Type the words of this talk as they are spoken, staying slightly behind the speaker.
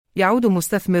يعود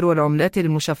مستثمرو العملات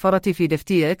المشفرة في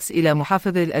FTX إلى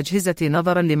محافظ الأجهزة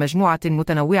نظراً لمجموعة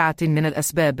متنوعة من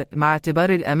الأسباب، مع اعتبار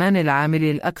الأمان العامل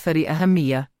الأكثر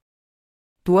أهمية.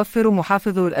 توفر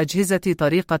محافظ الأجهزة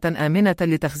طريقة آمنة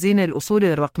لتخزين الأصول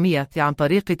الرقمية عن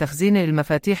طريق تخزين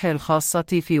المفاتيح الخاصة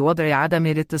في وضع عدم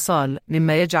الاتصال،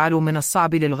 مما يجعل من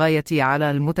الصعب للغاية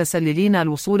على المتسللين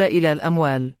الوصول إلى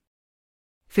الأموال.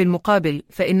 في المقابل،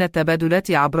 فإن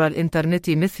التبادلات عبر الإنترنت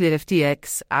مثل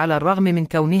FTX، على الرغم من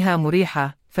كونها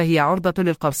مريحة، فهي عرضة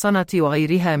للقرصنة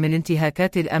وغيرها من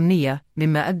الانتهاكات الأمنية،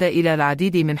 مما أدى إلى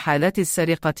العديد من حالات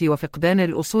السرقة وفقدان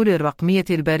الأصول الرقمية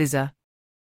البارزة.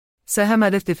 ساهم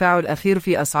الارتفاع الأخير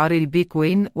في أسعار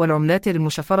البيتكوين والعملات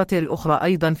المشفرة الأخرى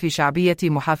أيضاً في شعبية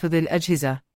محافظ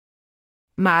الأجهزة.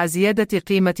 مع زيادة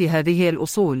قيمة هذه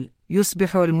الأصول،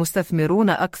 يصبح المستثمرون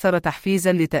أكثر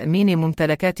تحفيزاً لتأمين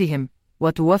ممتلكاتهم،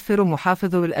 وتوفر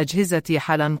محافظ الأجهزة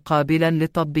حلاً قابلاً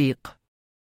للتطبيق.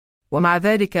 ومع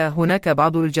ذلك، هناك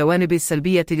بعض الجوانب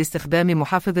السلبية لاستخدام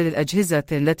محافظ الأجهزة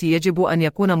التي يجب أن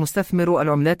يكون مستثمر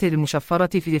العملات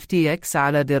المشفرة في FTX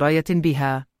على دراية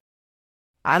بها.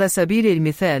 على سبيل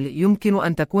المثال، يمكن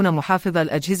أن تكون محافظ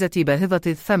الأجهزة باهظة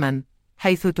الثمن،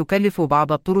 حيث تكلف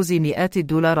بعض الطرز مئات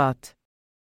الدولارات.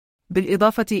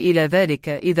 بالإضافة إلى ذلك،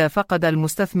 إذا فقد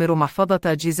المستثمر محفظة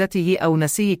أجهزته أو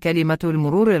نسي كلمة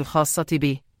المرور الخاصة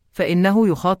به، فإنه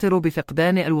يخاطر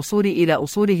بفقدان الوصول إلى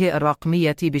أصوله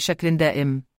الرقمية بشكل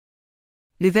دائم.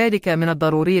 لذلك من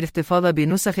الضروري الاحتفاظ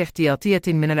بنسخ احتياطية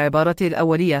من العبارة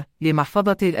الأولية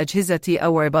لمحفظة الأجهزة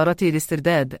أو عبارة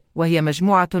الاسترداد، وهي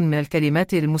مجموعة من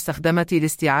الكلمات المستخدمة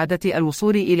لاستعادة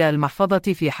الوصول إلى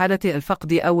المحفظة في حالة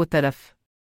الفقد أو التلف.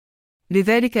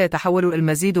 لذلك يتحول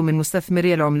المزيد من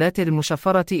مستثمري العملات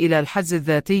المشفرة إلى الحجز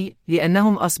الذاتي،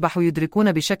 لأنهم أصبحوا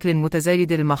يدركون بشكل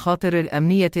متزايد المخاطر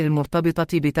الأمنية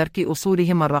المرتبطة بترك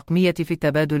أصولهم الرقمية في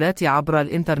التبادلات عبر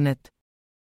الإنترنت.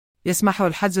 يسمح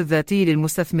الحجز الذاتي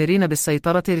للمستثمرين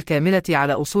بالسيطرة الكاملة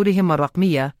على أصولهم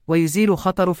الرقمية، ويزيل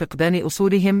خطر فقدان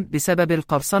أصولهم بسبب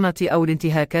القرصنة أو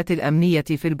الانتهاكات الأمنية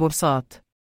في البورصات.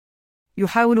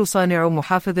 يحاول صانع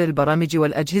محافظ البرامج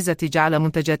والأجهزة جعل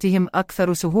منتجاتهم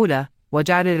أكثر سهولة،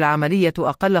 وجعل العملية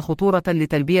أقل خطورة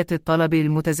لتلبية الطلب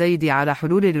المتزايد على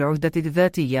حلول العهدة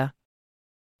الذاتية.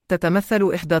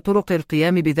 تتمثل إحدى طرق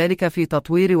القيام بذلك في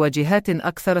تطوير واجهات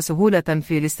أكثر سهولة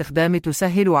في الاستخدام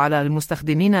تسهل على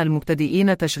المستخدمين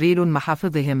المبتدئين تشغيل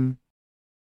محافظهم.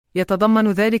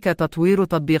 يتضمن ذلك تطوير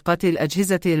تطبيقات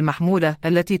الأجهزة المحمولة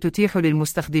التي تتيح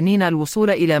للمستخدمين الوصول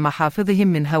إلى محافظهم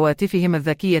من هواتفهم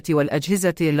الذكية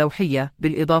والأجهزة اللوحية،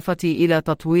 بالإضافة إلى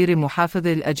تطوير محافظ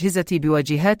الأجهزة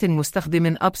بواجهات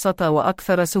مستخدم أبسط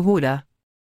وأكثر سهولة.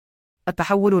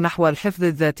 التحول نحو الحفظ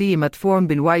الذاتي مدفوع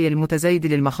بالوعي المتزايد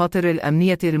للمخاطر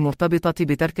الأمنية المرتبطة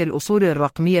بترك الأصول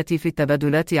الرقمية في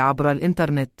التبادلات عبر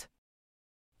الإنترنت.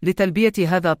 لتلبية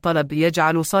هذا الطلب،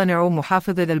 يجعل صانع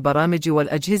محافظ البرامج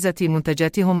والأجهزة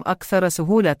منتجاتهم أكثر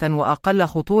سهولة وأقل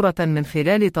خطورة من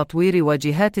خلال تطوير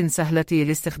واجهات سهلة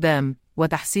الاستخدام،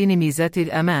 وتحسين ميزات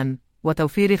الأمان،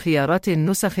 وتوفير خيارات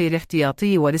النسخ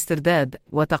الاحتياطي والاسترداد،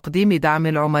 وتقديم دعم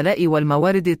العملاء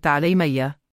والموارد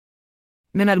التعليمية.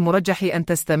 من المرجح أن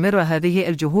تستمر هذه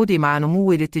الجهود مع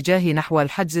نمو الاتجاه نحو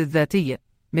الحجز الذاتي،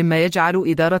 مما يجعل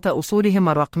إدارة أصولهم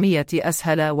الرقمية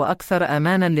أسهل وأكثر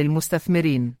أماناً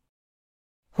للمستثمرين.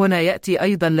 هنا يأتي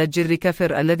أيضاً ليدجر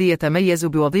ريكفر الذي يتميز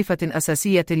بوظيفة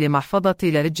أساسية لمحفظة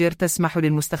ليدجر تسمح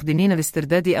للمستخدمين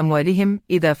باسترداد أموالهم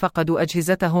إذا فقدوا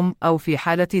أجهزتهم أو في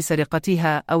حالة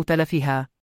سرقتها أو تلفها.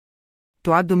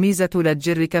 تعد ميزة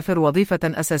ليدجر ريكفر وظيفة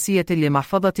أساسية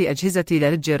لمحفظة أجهزة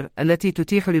ليدجر التي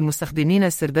تتيح للمستخدمين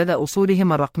استرداد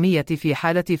أصولهم الرقمية في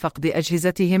حالة فقد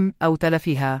أجهزتهم أو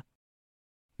تلفها.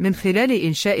 من خلال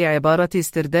إنشاء عبارة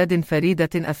استرداد فريدة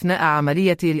أثناء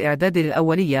عملية الإعداد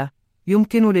الأولية،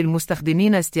 يمكن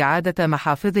للمستخدمين استعادة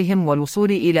محافظهم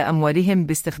والوصول إلى أموالهم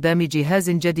باستخدام جهاز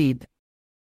جديد.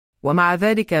 ومع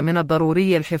ذلك، من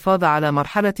الضروري الحفاظ على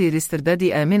مرحلة الاسترداد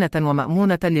آمنة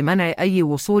ومأمونة لمنع أي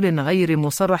وصول غير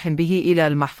مصرح به إلى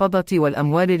المحفظة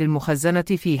والأموال المخزنة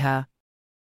فيها.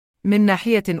 من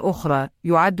ناحية أخرى،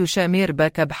 يعد شامير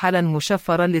باك اب حلاً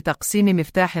مشفراً لتقسيم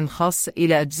مفتاح خاص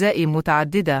إلى أجزاء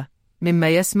متعددة، مما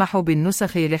يسمح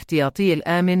بالنسخ الاحتياطي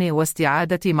الآمن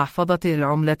واستعادة محفظة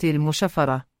العملة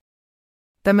المشفرة.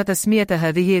 تم تسمية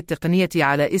هذه التقنية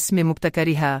على اسم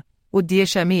مبتكرها، ودي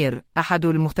شامير، أحد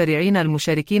المخترعين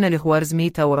المشاركين لخوارزمي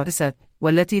تورسات،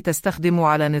 والتي تستخدم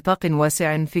على نطاق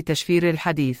واسع في تشفير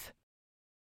الحديث.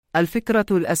 الفكرة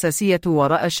الأساسية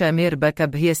وراء شامير باك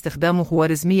اب هي استخدام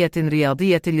خوارزمية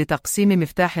رياضية لتقسيم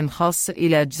مفتاح خاص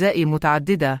إلى أجزاء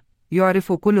متعددة،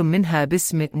 يعرف كل منها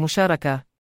باسم مشاركة.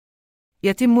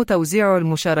 يتم توزيع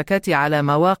المشاركات على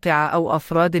مواقع أو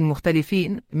أفراد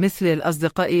مختلفين مثل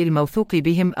الأصدقاء الموثوق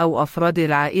بهم أو أفراد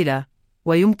العائلة،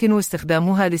 ويمكن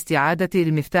استخدامها لاستعادة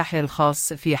المفتاح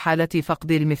الخاص في حالة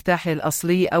فقد المفتاح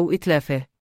الأصلي أو إتلافه.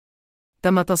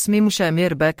 تم تصميم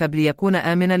شامير باك اب ليكون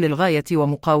آمناً للغاية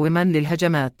ومقاوماً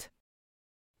للهجمات.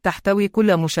 تحتوي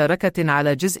كل مشاركة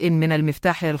على جزء من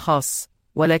المفتاح الخاص،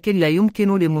 ولكن لا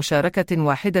يمكن لمشاركة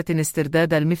واحدة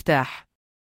استرداد المفتاح.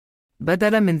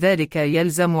 بدلاً من ذلك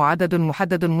يلزم عدد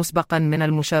محدد مسبقاً من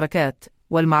المشاركات،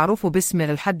 والمعروف باسم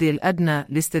الحد الأدنى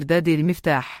لاسترداد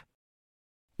المفتاح.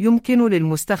 يمكن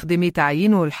للمستخدم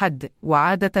تعيين الحد،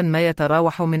 وعادة ما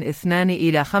يتراوح من 2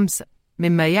 إلى 5،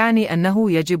 مما يعني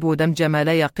أنه يجب دمج ما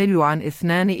لا يقل عن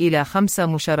 2 إلى 5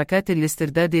 مشاركات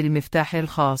لاسترداد المفتاح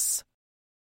الخاص.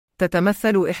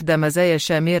 تتمثل إحدى مزايا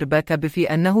شامير باك اب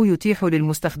في أنه يتيح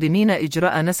للمستخدمين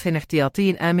إجراء نسخ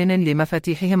احتياطي آمن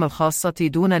لمفاتيحهم الخاصة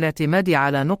دون الاعتماد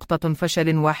على نقطة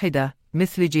فشل واحدة،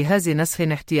 مثل جهاز نسخ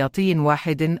احتياطي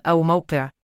واحد أو موقع.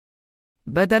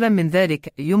 بدلاً من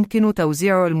ذلك، يمكن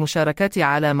توزيع المشاركات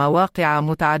على مواقع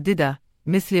متعددة،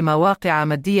 مثل مواقع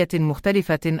مادية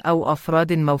مختلفة أو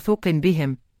أفراد موثوق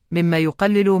بهم، مما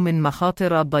يقلل من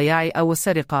مخاطر الضياع أو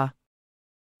السرقة.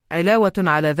 علاوة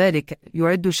على ذلك،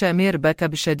 يعد شامير باك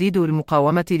اب شديد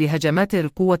المقاومة لهجمات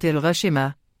القوة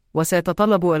الغاشمة،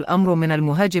 وسيتطلب الأمر من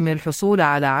المهاجم الحصول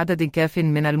على عدد كاف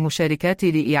من المشاركات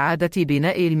لإعادة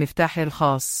بناء المفتاح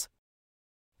الخاص.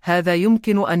 هذا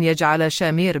يمكن أن يجعل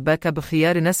شامير باك اب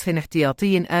خيار نسخ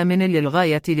احتياطي آمن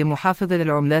للغاية لمحافظ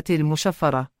العملات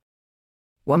المشفرة.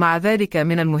 ومع ذلك،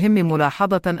 من المهم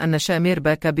ملاحظة أن شامير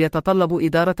باك اب يتطلب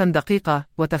إدارة دقيقة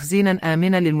وتخزينا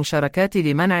آمنا للمشاركات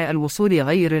لمنع الوصول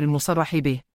غير المصرح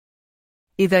به.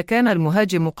 إذا كان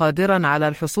المهاجم قادرا على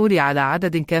الحصول على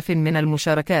عدد كاف من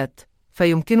المشاركات،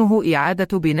 فيمكنه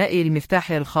إعادة بناء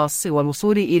المفتاح الخاص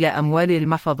والوصول إلى أموال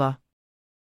المحفظة.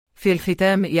 في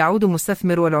الختام، يعود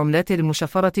مستثمرو العملات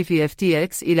المشفرة في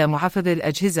FTX إلى محافظ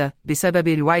الأجهزة بسبب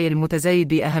الوعي المتزايد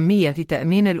بأهمية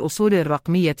تأمين الأصول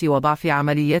الرقمية وضعف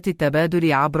عمليات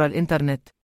التبادل عبر الإنترنت.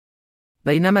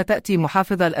 بينما تأتي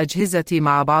محافظ الأجهزة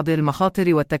مع بعض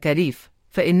المخاطر والتكاليف،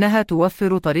 فإنها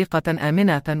توفر طريقة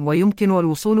آمنة ويمكن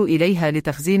الوصول إليها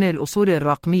لتخزين الأصول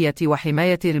الرقمية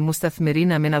وحماية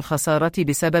المستثمرين من الخسارة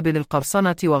بسبب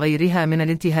القرصنة وغيرها من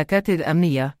الانتهاكات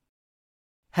الأمنية.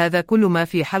 هذا كل ما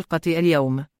في حلقة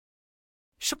اليوم.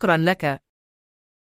 شكرا لك.